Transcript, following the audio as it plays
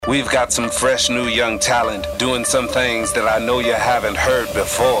We've got some fresh new young talent doing some things that I know you haven't heard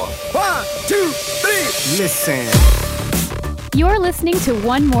before. 1, 2, 3, listen. You're listening to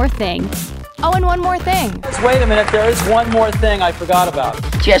One More Thing. Oh, and one more thing. Wait a minute, there is one more thing I forgot about.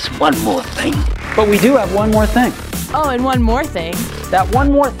 Just one more thing. But we do have one more thing. Oh, and one more thing. That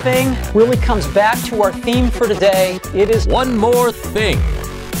one more thing really comes back to our theme for today. It is one more thing.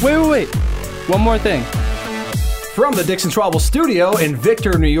 Wait. One more thing. From the Dixon Schwabel studio in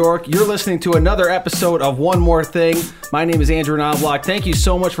Victor, New York, you're listening to another episode of One More Thing. My name is Andrew Knobloch. Thank you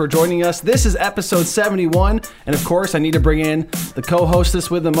so much for joining us. This is episode 71, and of course, I need to bring in the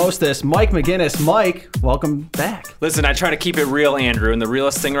co-hostess with the mostest, Mike McGinnis. Mike, welcome back. Listen, I try to keep it real, Andrew, and the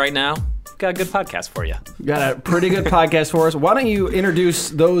realest thing right now, got a good podcast for you. Got a pretty good podcast for us. Why don't you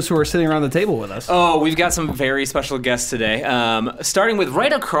introduce those who are sitting around the table with us? Oh, we've got some very special guests today. Starting with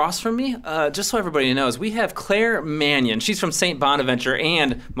right across from me, just so everybody knows, we have Claire Mannion. She's from St. Bonaventure,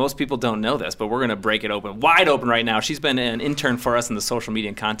 and most people don't know this, but we're going to break it open, wide open right now. She's been an intern for us in the social media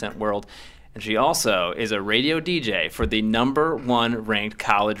and content world. And she also is a radio DJ for the #1 ranked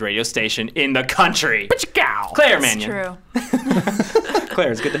college radio station in the country. Claire Mannion. That's true.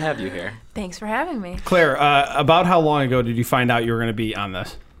 Claire, it's good to have you here. Thanks for having me. Claire, about how long ago did you find out you were going to be on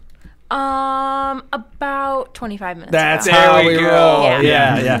this? About 25 minutes That's ago. how There we we go. roll.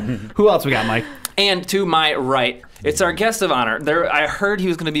 Yeah. Who else we got, Mike? And to my right, it's our guest of honor. I heard he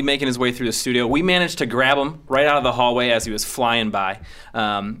was going to be making his way through the studio. We managed to grab him right out of the hallway as he was flying by.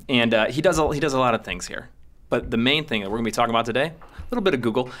 He does a lot of things here. But the main thing that we're going to be talking about today, a little bit of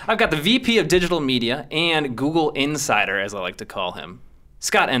Google. I've got the VP of Digital Media and Google Insider, as I like to call him,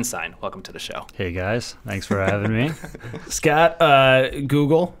 Scott Ensign. Welcome to the show. Hey, guys. Thanks for having me. Scott,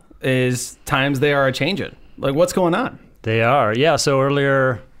 Google is times they are a-changing. Like, what's going on? They are. Yeah, so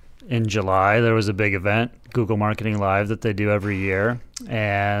earlier in July, there was a big event, Google Marketing Live, that they do every year.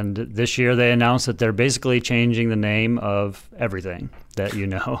 And this year they announced that they're basically changing the name of everything that you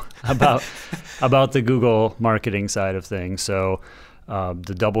know about the Google marketing side of things. So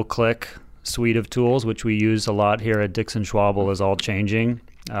the DoubleClick suite of tools, which we use a lot here at Dixon Schwabel, is all changing.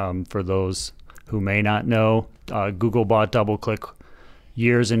 For those who may not know, Google bought DoubleClick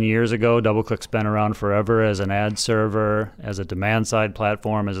years and years ago. DoubleClick's been around forever as an ad server, as a demand-side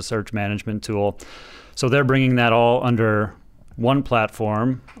platform, as a search management tool. So they're bringing that all under one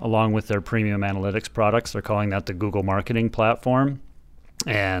platform, along with their premium analytics products. They're calling that the Google Marketing Platform.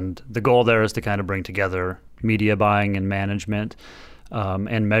 And the goal there is to kind of bring together media buying and management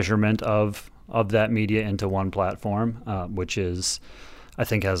and measurement of that media into one platform, which is, I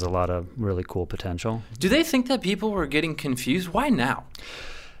think, has a lot of really cool potential. Do they think that people were getting confused? Why now?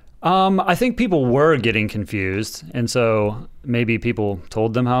 I think people were getting confused, and so maybe people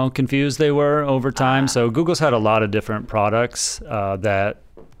told them how confused they were over time. So Google's had a lot of different products that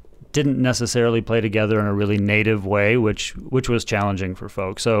didn't necessarily play together in a really native way, which was challenging for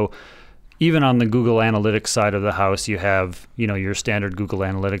folks. So even on the Google Analytics side of the house, you have your standard Google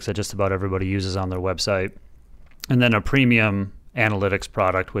Analytics that just about everybody uses on their website, and then a premium analytics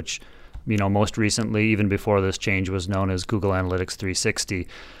product, which most recently, even before this change, was known as Google Analytics 360.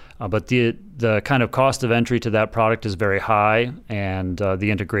 But the kind of cost of entry to that product is very high, and the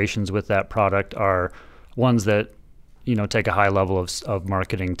integrations with that product are ones that take a high level of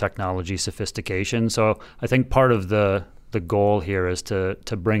marketing technology sophistication. So I think part of the goal here is to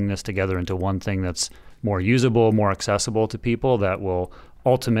bring this together into one thing that's more usable, more accessible to people, that will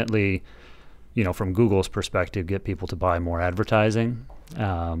ultimately, from Google's perspective, get people to buy more advertising,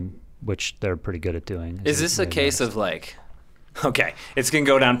 which they're pretty good at doing. Is this a case of like, okay, it's going to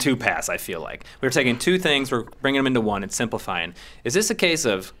go down two paths, I feel like. We're taking two things, we're bringing them into one and simplifying. Is this a case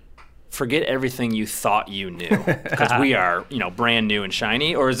of forget everything you thought you knew because we are, brand new and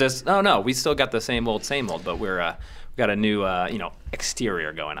shiny? Or is this, oh, no, we still got the same old, but we've got a new,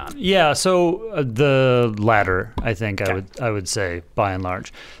 exterior going on? Yeah, so the latter, I think, okay. I would say, by and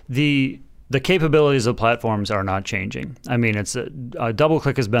large. The capabilities of platforms are not changing. I mean,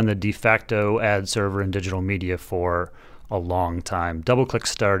 DoubleClick has been the de facto ad server in digital media for a long time. DoubleClick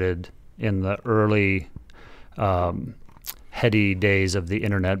started in the early heady days of the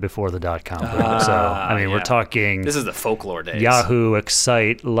internet before the .com boom. So, we're talking... This is the folklore days. Yahoo,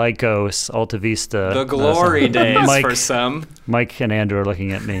 Excite, Lycos, AltaVista. The glory days for some. Mike and Andrew are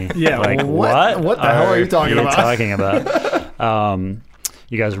looking at me. Yeah, like, what the hell are you talking about?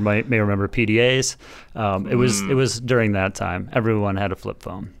 You guys may remember PDAs. It was during that time. Everyone had a flip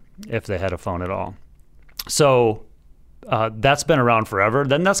phone, if they had a phone at all. So that's been around forever.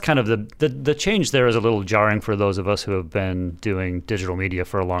 Then that's kind of the change there is a little jarring for those of us who have been doing digital media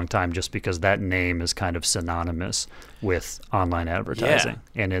for a long time, just because that name is kind of synonymous with online advertising,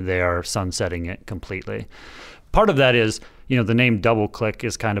 and they are sunsetting it completely. Part of that is, the name DoubleClick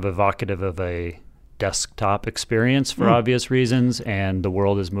is kind of evocative of a desktop experience for obvious reasons, and the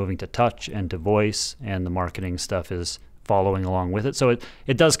world is moving to touch and to voice, and the marketing stuff is following along with it. So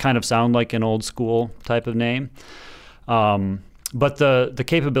it does kind of sound like an old school type of name. But the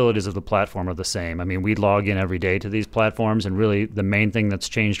capabilities of the platform are the same. I mean, we log in every day to these platforms, and really the main thing that's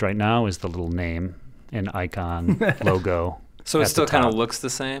changed right now is the little name and icon logo. So it still kind of looks the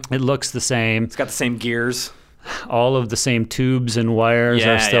same? It looks the same. It's got the same gears? All of the same tubes and wires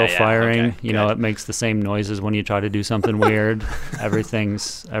are still firing. Okay, you know, it makes the same noises when you try to do something weird.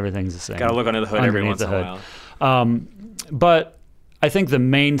 Everything's the same. Got to look under the hood every once in a while. But I think the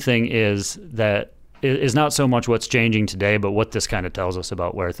main thing is not so much what's changing today, but what this kind of tells us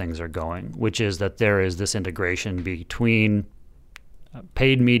about where things are going, which is that there is this integration between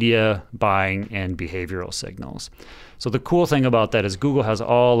paid media buying and behavioral signals. So the cool thing about that is Google has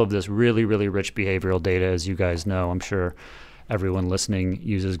all of this really, really rich behavioral data, as you guys know. I'm sure everyone listening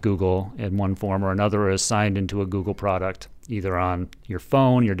uses Google in one form or another, or is signed into a Google product, either on your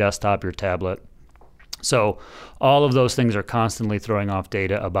phone, your desktop, your tablet. So all of those things are constantly throwing off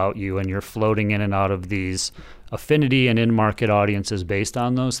data about you, and you're floating in and out of these affinity and in-market audiences based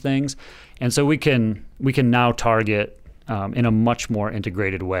on those things. And so we can now target in a much more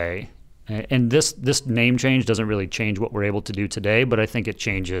integrated way. And this name change doesn't really change what we're able to do today, but I think it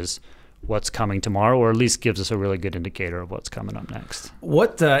changes what's coming tomorrow, or at least gives us a really good indicator of what's coming up next.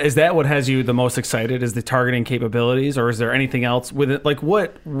 What is that? What has you the most excited? Is the targeting capabilities, or is there anything else with it? Like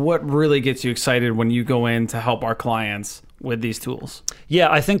what really gets you excited when you go in to help our clients with these tools? Yeah,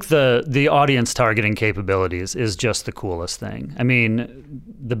 I think the audience targeting capabilities is just the coolest thing. I mean,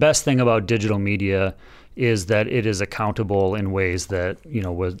 the best thing about digital media is that it is accountable in ways that,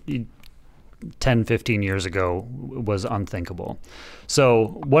 was 10, 15 years ago was unthinkable.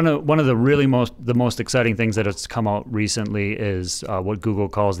 So one of the really most exciting things that has come out recently is what Google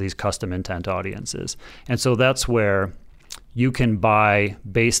calls these custom intent audiences. And so that's where you can buy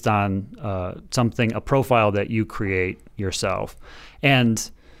based on a profile that you create yourself.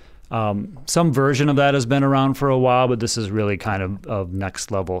 And some version of that has been around for a while, but this is really kind of next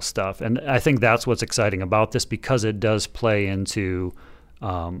level stuff. And I think that's what's exciting about this, because it does play into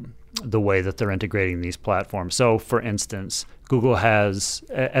the way that they're integrating these platforms. So for instance, Google has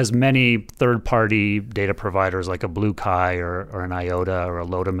as many third-party data providers like a Blue Kai or an IOTA or a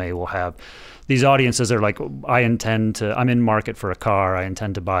Lotame will have. These audiences are like, I'm in market for a car, I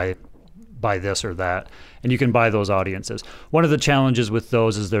intend to buy this or that, and you can buy those audiences. One of the challenges with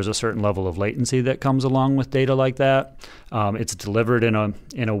those is there's a certain level of latency that comes along with data like that. It's delivered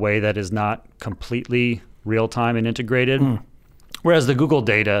in a way that is not completely real-time and integrated. Whereas the Google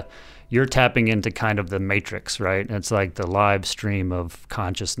data, you're tapping into kind of the matrix, right? It's like the live stream of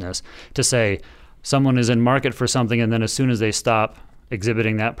consciousness to say someone is in market for something, and then as soon as they stop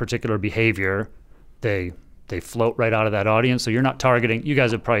exhibiting that particular behavior, they float right out of that audience. So you're not targeting. You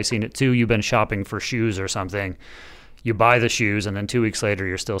guys have probably seen it too. You've been shopping for shoes or something. You buy the shoes, and then 2 weeks later,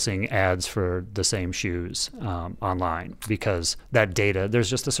 you're still seeing ads for the same shoes online, because that data, there's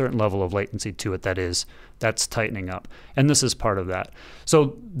just a certain level of latency to it that's tightening up. And this is part of that.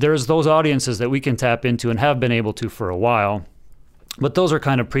 So there's those audiences that we can tap into and have been able to for a while, but those are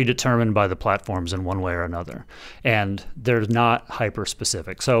kind of predetermined by the platforms in one way or another. And they're not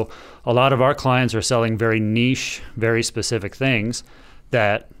hyper-specific. So a lot of our clients are selling very niche, very specific things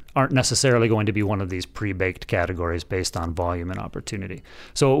that aren't necessarily going to be one of these pre-baked categories based on volume and opportunity.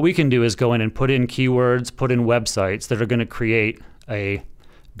 So what we can do is go in and put in keywords, put in websites that are going to create a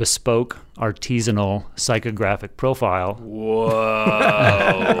bespoke, artisanal psychographic profile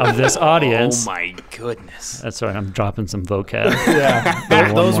of this audience. Oh my goodness. That's right, I'm dropping some vocab.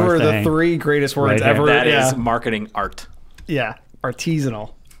 Yeah, those were the three greatest words ever. That is marketing art. Yeah,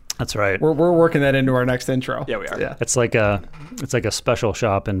 artisanal. That's right. We're working that into our next intro. Yeah, we are. Yeah. It's like a special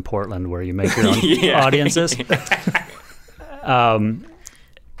shop in Portland where you make your own audiences.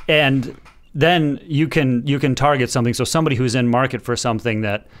 And then you can target something. So somebody who's in market for something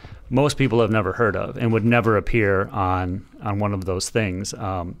that most people have never heard of and would never appear on one of those things.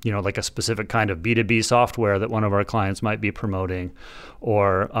 Like a specific kind of B2B software that one of our clients might be promoting,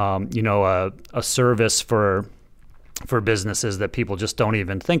 or a service for businesses that people just don't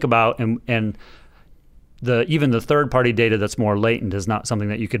even think about, and even the third-party data that's more latent is not something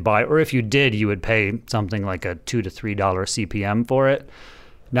that you could buy, or if you did, you would pay something like a $2 to $3 CPM for it.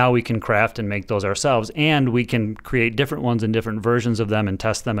 now we can craft and make those ourselves, and we can create different ones and different versions of them and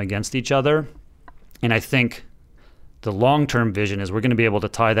test them against each other. And I think the long-term vision is we're going to be able to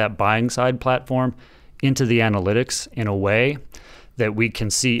tie that buying side platform into the analytics in a way that we can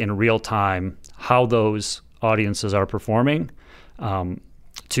see in real time how those audiences are performing,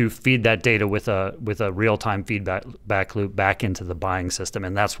 to feed that data with a real-time feedback loop back into the buying system.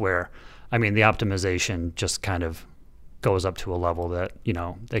 And that's where, I mean, the optimization just kind of goes up to a level that,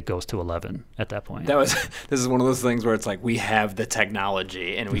 it goes to 11 at that point. This is one of those things where it's like we have the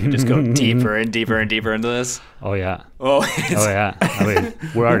technology and we can just go deeper and deeper and deeper into this. Oh, yeah. Oh, yeah. I mean,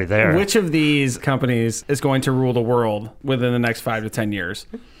 we're already there. Which of these companies is going to rule the world within the next 5 to 10 years?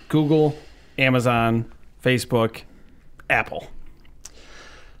 Google, Amazon, Facebook, Apple.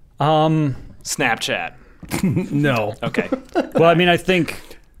 Snapchat. No. Okay. Well, I mean, I think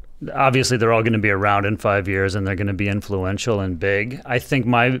obviously they're all going to be around in 5 years and they're going to be influential and big. I think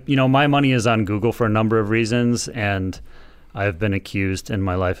my money is on Google for a number of reasons, and I've been accused in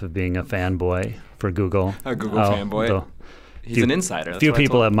my life of being a fanboy for Google. A Google fanboy? He's an insider. Few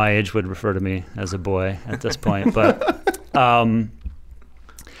people at my age would refer to me as a boy at this point, but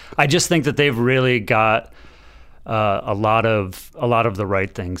I just think that they've really got a lot of the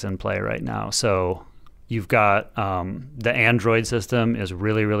right things in play right now. So you've got the Android system is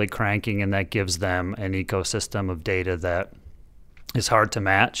really, really cranking, and that gives them an ecosystem of data that is hard to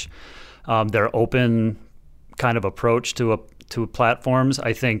match. Their open kind of approach to platforms,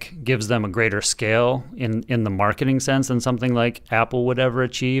 I think, gives them a greater scale in the marketing sense than something like Apple would ever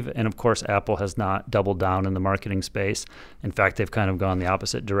achieve. And of course, Apple has not doubled down in the marketing space. In fact, they've kind of gone the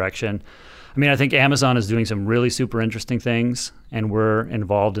opposite direction. I mean, I think Amazon is doing some really super interesting things, and we're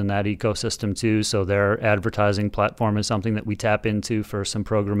involved in that ecosystem too. So their advertising platform is something that we tap into for some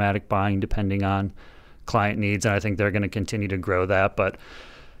programmatic buying depending on client needs, and I think they're going to continue to grow that.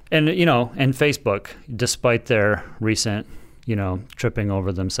 And Facebook, despite their recent, tripping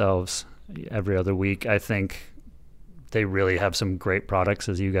over themselves every other week, I think they really have some great products,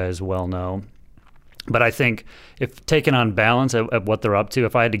 as you guys well know. But I think if taken on balance at what they're up to,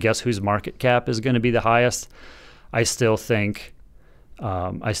 if I had to guess whose market cap is going to be the highest, I still think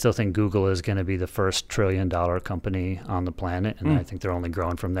Google is going to be the first $1 trillion company on the planet, and I think they're only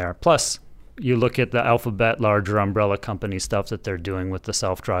growing from there. Plus, you look at the Alphabet larger umbrella company stuff that they're doing with the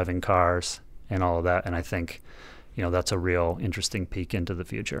self-driving cars and all of that, and I think that's a real interesting peek into the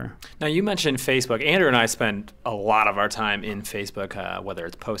future. Now, you mentioned Facebook. Andrew and I spend a lot of our time in Facebook, whether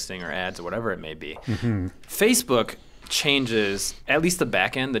it's posting or ads or whatever it may be. Mm-hmm. Facebook changes, at least the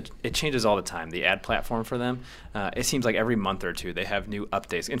back end, it changes all the time, the ad platform for them. It seems like every month or two they have new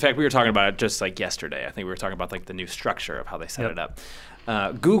updates. In fact, we were talking about it just like yesterday. I think we were talking about like the new structure of how they set it up.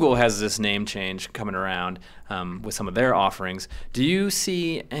 Google has this name change coming around with some of their offerings. Do you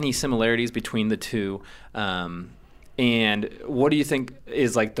see any similarities between the two? And what do you think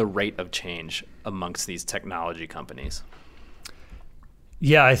is like the rate of change amongst these technology companies?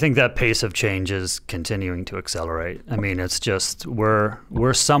 Yeah, I think that pace of change is continuing to accelerate. I mean, it's just we're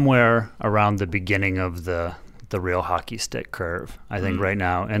somewhere around the beginning of the real hockey stick curve, I think, right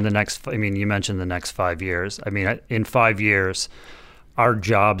now. And you mentioned the next 5 years. I mean, in 5 years, our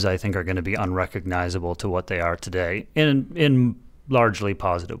jobs, I think, are going to be unrecognizable to what they are today in largely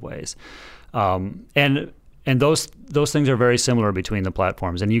positive ways. And those things are very similar between the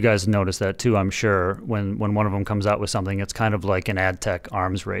platforms. And you guys notice that too, I'm sure, when one of them comes out with something, it's kind of like an ad tech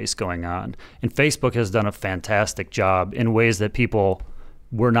arms race going on. And Facebook has done a fantastic job in ways that people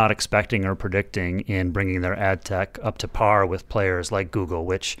were not expecting or predicting in bringing their ad tech up to par with players like Google,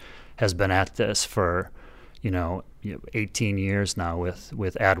 which has been at this for 18 years now with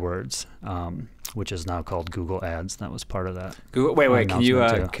AdWords, which is now called Google Ads. That was part of that. Wait, can you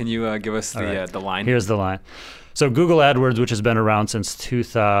give us the line? Here's the line. So Google AdWords, which has been around since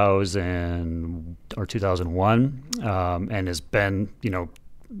 2000 or 2001, and has been,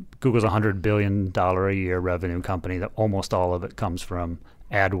 Google's $100 billion a year revenue company that almost all of it comes from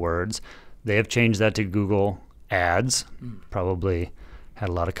AdWords. They have changed that to Google Ads, probably had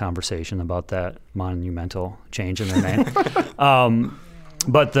a lot of conversation about that monumental change in their name.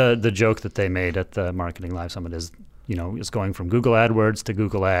 But the joke that they made at the Marketing Live Summit is, is going from Google AdWords to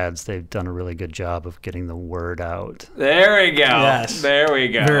Google Ads. They've done a really good job of getting the word out. There we go. Yes. There we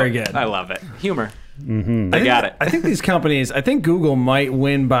go. Very good. I love it. Humor. Mm-hmm. They got it. I think these companies, I think Google might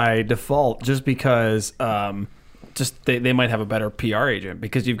win by default just because they might have a better PR agent,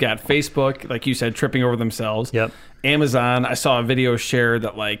 because you've got Facebook, like you said, tripping over themselves. Yep. Amazon, I saw a video shared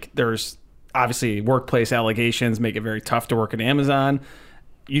that there's obviously workplace allegations make it very tough to work at Amazon.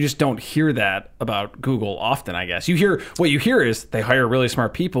 you just don't hear that about Google often, I guess. What you hear is they hire really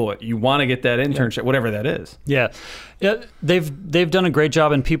smart people. You want to get that internship, whatever that is. Yeah. They've done a great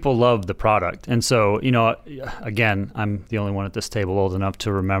job, and people love the product. And so, again, I'm the only one at this table old enough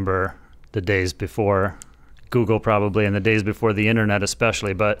to remember the days before Google probably, and the days before the internet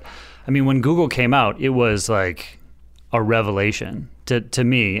especially. But I mean, when Google came out, it was like a revelation to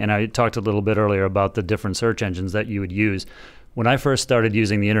me. And I talked a little bit earlier about the different search engines that you would use. When I first started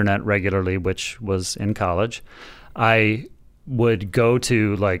using the internet regularly, which was in college, I would go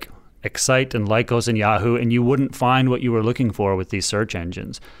to like Excite and Lycos and Yahoo, and you wouldn't find what you were looking for with these search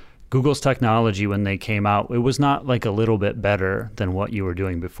engines. Google's technology, when they came out, it was not like a little bit better than what you were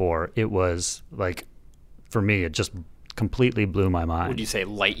doing before. It was like, for me, it just completely blew my mind. Would you say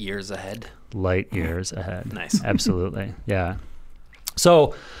light years ahead? Light years ahead. Nice. Absolutely. Yeah.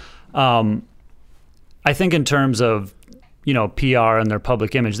 So I think in terms of PR and their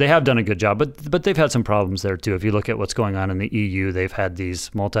public image, they have done a good job, but they've had some problems there too. If you look at what's going on in the EU, they've had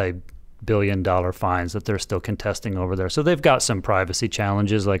these multi-billion-dollar fines that they're still contesting over there. So they've got some privacy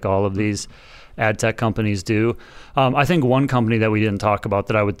challenges like all of these ad tech companies do. I think one company that we didn't talk about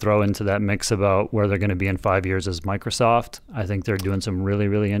that I would throw into that mix about where they're going to be in 5 years is Microsoft. I think they're doing some really,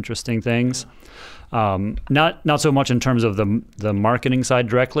 really interesting things. Not so much in terms of the marketing side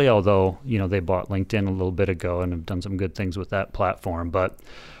directly, although they bought LinkedIn a little bit ago and have done some good things with that platform, but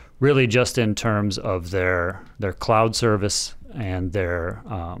really just in terms of their cloud service and their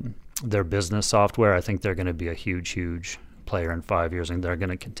business software. I think they're going to be a huge player in 5 years, and they're going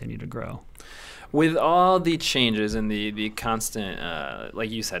to continue to grow. With all the changes and the constant, like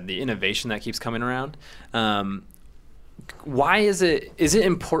you said, the innovation that keeps coming around, why is it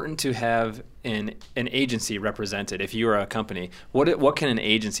important to have an agency represented? If you're a company, what can an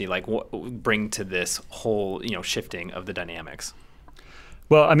agency bring to this whole shifting of the dynamics?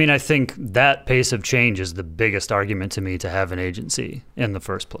 Well, I mean, I think that pace of change is the biggest argument to me to have an agency in the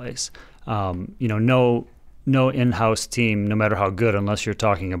first place. No in-house team, no matter how good, unless you're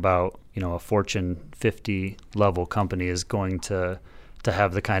talking about a Fortune 50 level company, is going to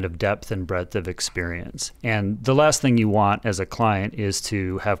have the kind of depth and breadth of experience. And the last thing you want as a client is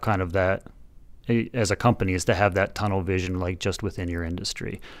to have kind of that, as a company, is to have that tunnel vision like just within your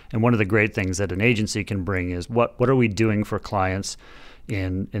industry. And one of the great things that an agency can bring is what are we doing for clients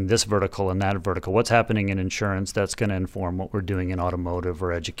in this vertical and that vertical? What's happening in insurance that's going to inform what we're doing in automotive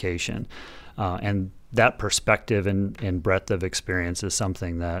or education? And that perspective and breadth of experience is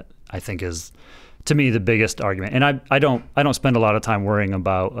something that I think is, to me, the biggest argument. And I don't spend a lot of time worrying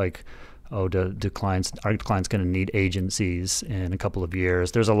about are clients going to need agencies in a couple of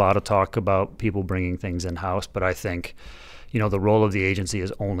years? There's a lot of talk about people bringing things in-house, but I think the role of the agency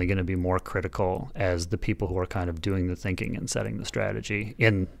is only going to be more critical as the people who are kind of doing the thinking and setting the strategy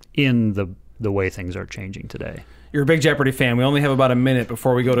in the way things are changing today. You're a big Jeopardy fan. We only have about a minute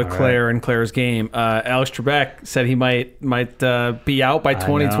before we go to Claire and Claire's game. Alex Trebek said he might be out by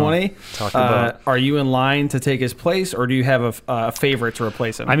 2020. Are you in line to take his place, or do you have a favorite to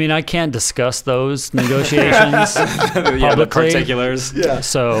replace him? I mean, I can't discuss those negotiations publicly. The particulars. Yeah.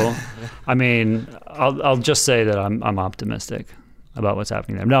 So, I mean, I'll just say that I'm optimistic about what's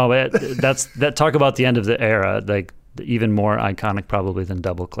happening there. No, that talk about the end of the era, like even more iconic probably than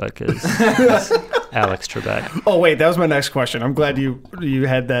DoubleClick is Alex Trebek. Oh wait, that was my next question. I'm glad you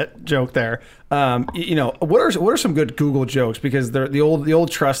had that joke there. What are some good Google jokes? Because the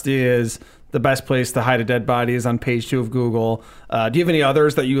old trusty is the best place to hide a dead body is on page 2 of Google. Do you have any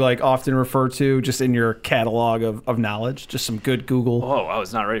others that you often refer to just in your catalog of knowledge? Just some good Google. Oh, I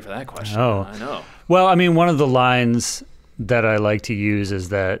was not ready for that question. Oh, I know. Well, I mean, one of the lines that I like to use is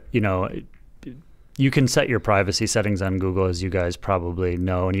that you can set your privacy settings on Google, as you guys probably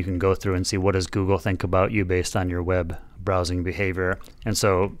know, and you can go through and see what does Google think about you based on your web browsing behavior. And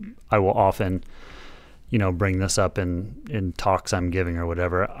so I will often, bring this up in talks I'm giving or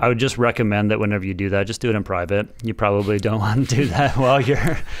whatever. I would just recommend that whenever you do that, just do it in private. You probably don't want to do that while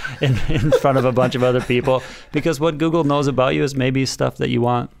you're in front of a bunch of other people, because what Google knows about you is maybe stuff that you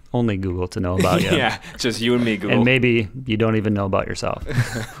want only Google to know about you. Yeah, just you and me, Google. And maybe you don't even know about yourself.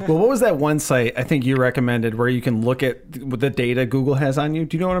 Well, what was that one site I think you recommended where you can look at the data Google has on you?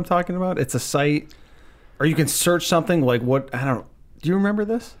 Do you know what I'm talking about? It's a site, or you can search something like what, I don't know. Do you remember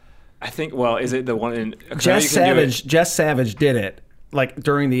this? I think, is it the one in... Jess Savage did it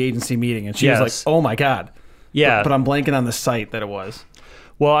during the agency meeting, and she was like, oh my God. Yeah. But I'm blanking on the site that it was.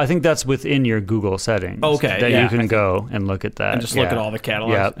 Well, I think that's within your Google settings. Okay. That you can go and look at that. And just look at all the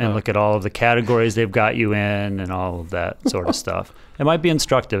catalogs. Yeah, and look at all of the categories they've got you in and all of that sort of stuff. It might be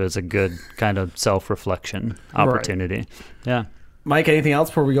instructive. It's a good kind of self-reflection opportunity. Right. Yeah. Mike, anything else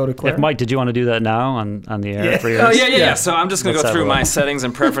before we go to Claire? Mike, did you want to do that now on the air for yours? Oh, yeah. So I'm just going to Let's go through have a my look. settings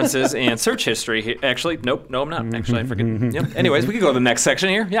and preferences and search history. Actually, nope. No, I'm not. Actually, I forget. Yep. Anyways, we can go to the next section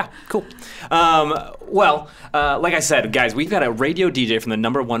here. Yeah, cool. Like I said, guys, we've got a radio DJ from the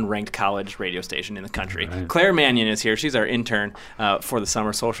 #1 ranked college radio station in the country. Right. Claire Mannion is here. She's our intern for the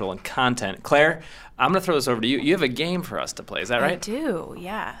summer social and content. Claire, I'm going to throw this over to you. You have a game for us to play. Is that right? I do,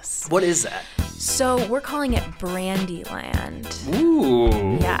 yes. What is that? So we're calling it Brandy-land.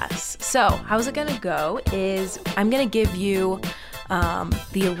 Ooh. Yes. So how's it going to go is I'm going to give you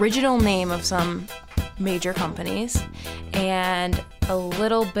the original name of some major companies and a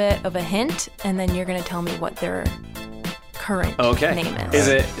little bit of a hint, and then you're going to tell me what their current name is. Is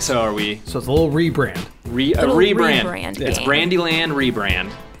it? So are we? So it's a little rebrand. Little rebrand. rebrand It's game. Brandy-land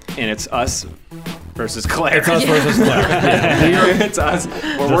Rebrand, and it's us versus Claire. It's us versus Claire. It's us.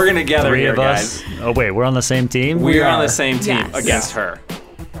 Well, we're gonna gather Three here, of us. guys. Oh wait, we're on the same team. We are on the same team Yes. against her.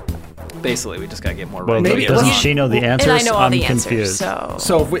 Basically, we just gotta get more. Well, right. doesn't she know the answers? And I know all I'm the confused. answers,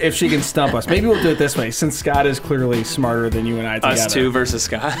 So if she can stump us, maybe we'll do it this way. Since Scott is clearly smarter than you and I together. Us two versus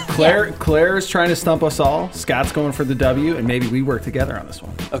Scott. Claire is trying to stump us all. Scott's going for the W, and maybe we work together on this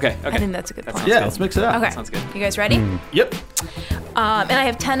one. Okay. I think that's a good plan. Yeah, let's mix it up. Okay. Sounds good. You guys ready? Yep. And I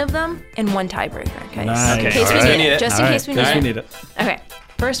have 10 of them and one tiebreaker. Okay. Nice. In case Okay. we All right. need it. Just in All case we Guess need we it. need it. Okay.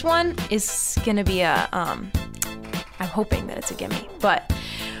 First one is gonna be a I'm hoping that it's a gimme, but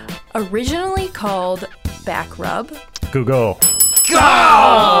originally called Back Rub. Google.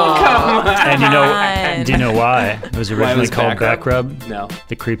 Oh, come on. And do you know why? It was originally was called Back Rub? Backrub. No.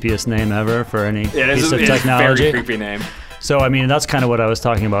 The creepiest name ever for any Yeah, it piece is of a technology. very creepy name. So, I mean, that's kind of what I was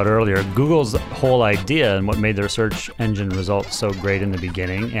talking about earlier. Google's whole idea and what made their search engine results so great in the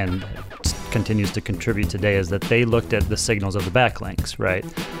beginning and continues to contribute today is that they looked at the signals of the backlinks, right?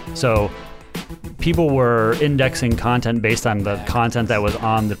 So people were indexing content based on the content that was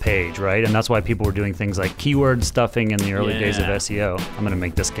on the page, right? And that's why people were doing things like keyword stuffing in the early days of SEO. I'm going to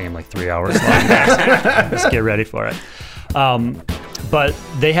make this game like 3 hours long. Just get ready for it. But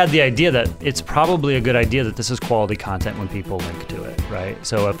they had the idea that it's probably a good idea that this is quality content when people link to it, right?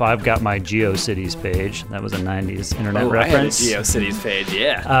 So if I've got my GeoCities page, that was a 90s internet reference. I had a GeoCities page,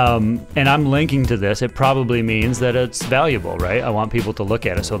 yeah. And I'm linking to this, it probably means that it's valuable, right? I want people to look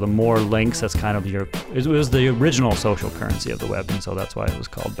at it. So the more links, that's kind of it was the original social currency of the web, and so that's why it was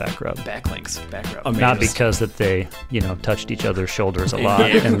called Backrub. Backlinks, Backrub. Not because that they, touched each other's shoulders a lot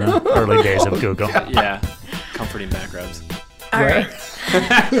in the early days of Google. Yeah, comforting backrubs. All right. All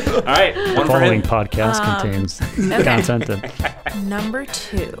right, The one for following him. podcast contains content Number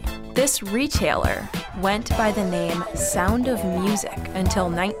 2. This retailer went by the name Sound of Music until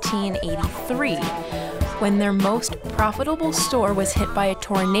 1983, when their most profitable store was hit by a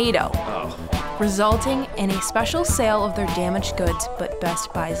tornado, resulting in a special sale of their damaged goods, but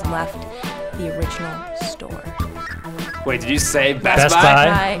Best Buy's left the original store. Wait, did you say Best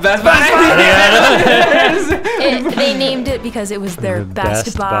Buy? Best Buy? They named it because it was their Best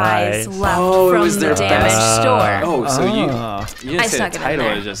Best Buys Buy. left Oh, it from was the their damaged best- store. Oh, so you I didn't say stuck the it in title,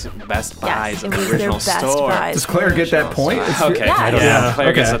 there. it was just Best Buys Yes, of it the was their original Best store. Buys. Does Claire get that point? Okay. Yeah. I don't Yeah, know.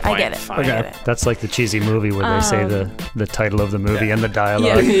 Claire gets Okay. the point. I get it. Fine. I get it. That's like the cheesy movie where they say the title of the movie and the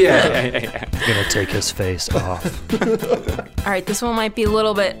dialogue. Yeah. Gonna take his face off. All right, this one might be a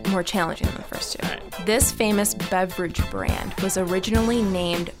little bit more challenging than the first two. This famous beverage brand was originally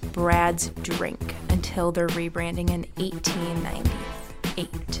named Brad's Drink until their rebranding in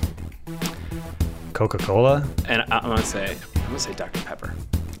 1898. Coca-Cola? And I'm gonna say Dr. Pepper.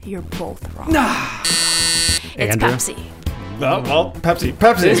 You're both wrong. It's Andrew? Pepsi. Oh, well, Pepsi.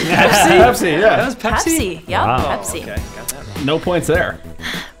 Pepsi, That yeah. was Pepsi? Yep, Wow. Pepsi. Okay, got that right. No points there.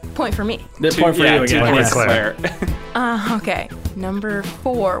 Point for me. Good point for you 2 again. points, Claire. Claire. Okay, number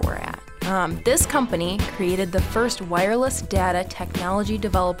 4 we're at. This company created the first wireless data technology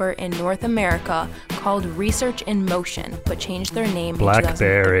developer in North America called Research in Motion, but changed their name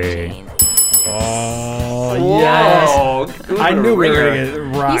BlackBerry. in 2013. Oh, yes. Whoa, I knew we were ringer. going to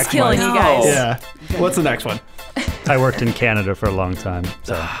get rocked. He's killing Mike. you guys. Yeah. What's the next one? I worked in Canada for a long time,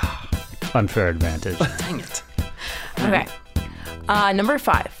 so unfair advantage. Dang it. Okay. Number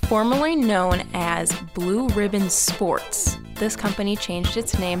 5, formerly known as Blue Ribbon Sports. This company changed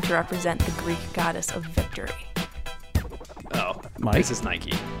its name to represent the Greek goddess of victory. Oh, Mike? This is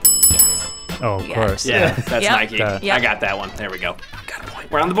Nike. Yes. Oh, of Yeah. course. Yeah, that's Yep. Nike. Yep. I got that one. There we go. Got a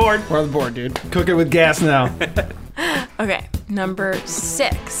point. We're on the board. We're on the board, dude. Cook it with gas now. Okay, number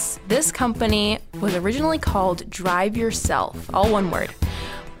 6. This company was originally called Drive Yourself, all one word,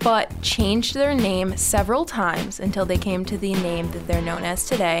 but changed their name several times until they came to the name that they're known as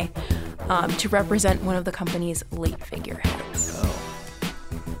today, to represent one of the company's late figureheads.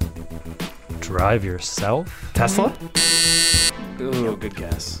 Drive yourself? Tesla? Ooh, good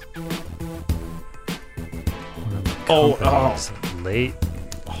guess. Companies late.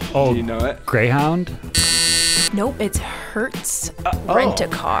 Do you know it? Greyhound? Nope, it's Hertz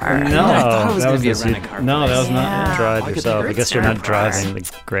Rent-A-Car. No, I thought it was going to be a this- rent-a-car. No, that was not. Yeah. Drive I could yourself. I think guess you're not Hertz cars. driving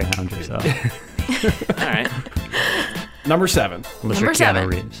the Greyhound yourself. All right. Number 7. Unless Number you're 7.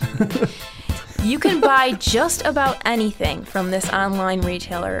 Keanu Reeves. You can buy just about anything from this online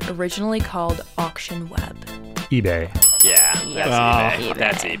retailer originally called Auction Web. eBay. Yeah, that's Yep. eBay.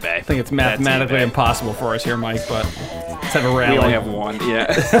 That's eBay. I think it's mathematically That's eBay. impossible for us here, Mike, but let's have a rally. We only have one.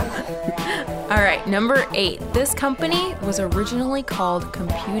 Yeah. All right, number 8. This company was originally called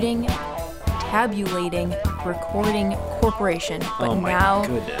Computing Tabulating Recording Corporation, but Oh my now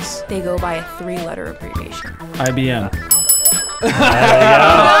goodness. they go by a 3-letter abbreviation. IBM.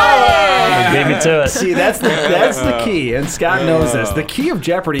 Beat me to it. See, that's the key, and Scott knows this. The key of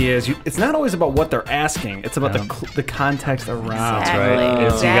Jeopardy is it's not always about what they're asking; it's about the context around. Exactly.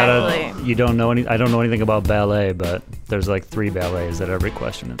 It's you don't know I don't know anything about ballet, but there's like 3 ballets that every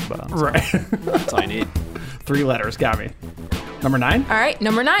question is about. Right. That's all I need. 3 letters got me. Number 9. All right,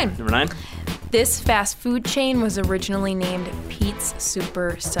 number 9. Number 9? This fast food chain was originally named Pete's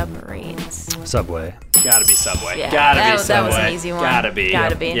Super Submarines. Subway. Gotta be Subway. Yeah, Gotta that be was Subway. an easy one. Gotta be.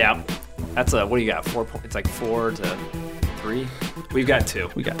 Gotta be. Yeah. That's what do you got? 4 points. It's like 4 to 3. We've got 2.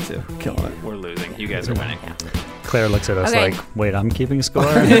 We got 2. Killing it. We're losing. You guys are winning. Claire looks at us Okay. like, wait, I'm keeping score?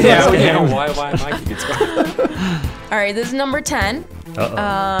 Yeah. Why am I keeping score? All right, this is number 10.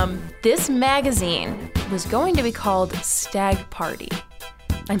 Uh-oh. This magazine was going to be called Stag Party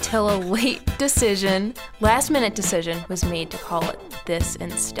until a last minute decision was made to call it this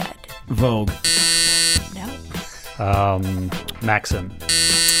instead. Vogue. No. Maxim.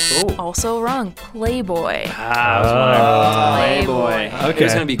 Also wrong. Playboy. Playboy. Okay. It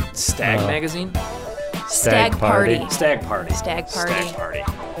was gonna be Stag Magazine. Stag Party. Stag Party. Stag Party. Stag Party.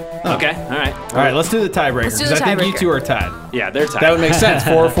 Okay. All right. All right, let's do the tiebreaker Let's do because the I think you tiebreaker. 2 are tied. Yeah, they're tied. That would make sense.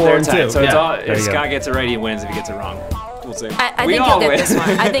 4, 4, They're and 2. tied. So it's Yeah. all. There If you go. Scott gets it right, he wins. If he gets it wrong, we'll say. I we think all you'll win. get this one.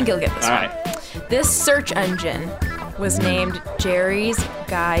 I think you'll get this All one. right. This search engine was named Jerry's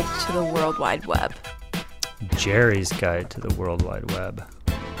Guide to the World Wide Web. Jerry's Guide to the World Wide Web.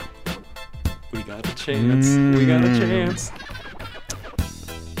 We got a chance. We got a chance.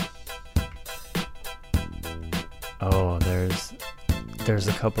 Oh, there's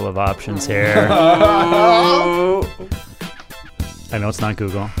a couple of options here. I know it's not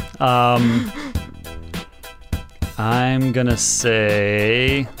Google. I'm gonna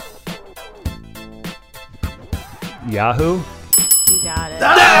say Yahoo. You got it.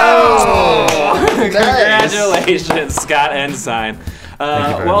 Congratulations, Scott Ensign. you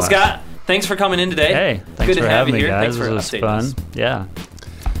very Well, much. Scott, thanks for coming in today. Hey, thanks Good for to have having you me, here. guys. Thanks for This was updating fun. us. Yeah.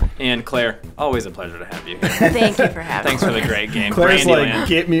 And Claire, always a pleasure to have you here. Thank you for having Thanks me. for the great game. Claire's like, Brandy-land.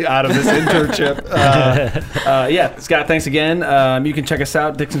 get me out of this internship. Yeah, Scott, thanks again. You can check us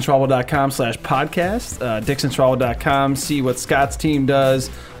out, DixonTravel.com/podcast, DixonTravel.com. See what Scott's team does,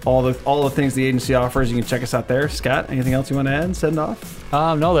 all the things the agency offers. You can check us out there. Scott, anything else you want to add and send off?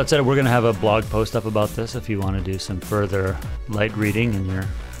 No, that's it. We're going to have a blog post up about this if you want to do some further light reading in your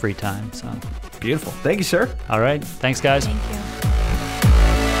free time. So, Beautiful. Thank you, sir. all right. Thanks, guys. Thank you.